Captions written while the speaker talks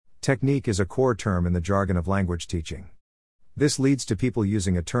Technique is a core term in the jargon of language teaching. This leads to people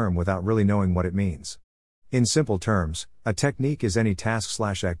using a term without really knowing what it means. In simple terms, a technique is any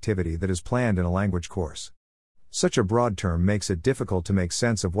task/activity that is planned in a language course. Such a broad term makes it difficult to make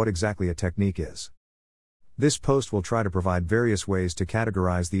sense of what exactly a technique is. This post will try to provide various ways to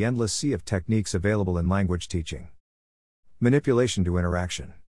categorize the endless sea of techniques available in language teaching. Manipulation to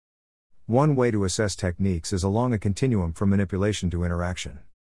interaction. One way to assess techniques is along a continuum from manipulation to interaction.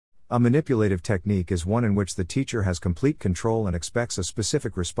 A manipulative technique is one in which the teacher has complete control and expects a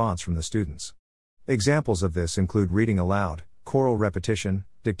specific response from the students. Examples of this include reading aloud, choral repetition,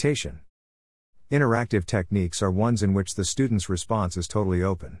 dictation. Interactive techniques are ones in which the student's response is totally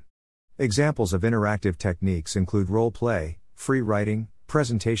open. Examples of interactive techniques include role play, free writing,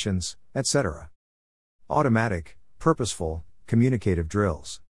 presentations, etc. Automatic, purposeful, communicative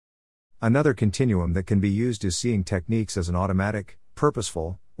drills. Another continuum that can be used is seeing techniques as an automatic,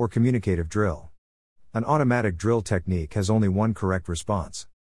 purposeful, or communicative drill. An automatic drill technique has only one correct response.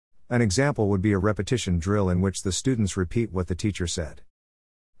 An example would be a repetition drill in which the students repeat what the teacher said.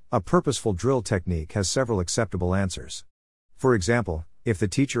 A purposeful drill technique has several acceptable answers. For example, if the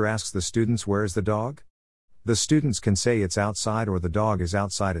teacher asks the students "Where is the dog?" the students can say "It's outside" or "The dog is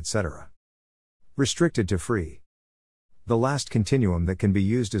outside," etc. Restricted to free. The last continuum that can be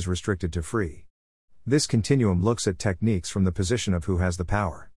used is restricted to free. This continuum looks at techniques from the position of who has the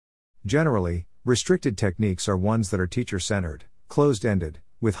power. Generally, restricted techniques are ones that are teacher-centered, closed-ended,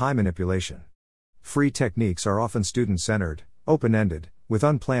 with high manipulation. Free techniques are often student-centered, open-ended, with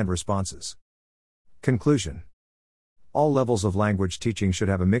unplanned responses. Conclusion. All levels of language teaching should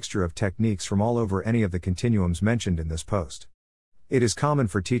have a mixture of techniques from all over any of the continuums mentioned in this post. It is common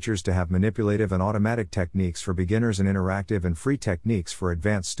for teachers to have manipulative and automatic techniques for beginners and interactive and free techniques for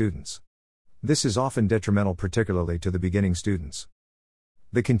advanced students. This is often detrimental, particularly to the beginning students.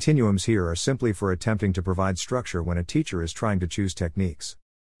 The continuums here are simply for attempting to provide structure when a teacher is trying to choose techniques.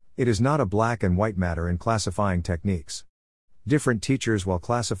 It is not a black and white matter in classifying techniques. Different teachers while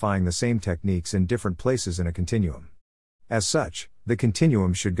classifying the same techniques in different places in a continuum. As such, the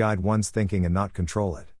continuum should guide one's thinking and not control it.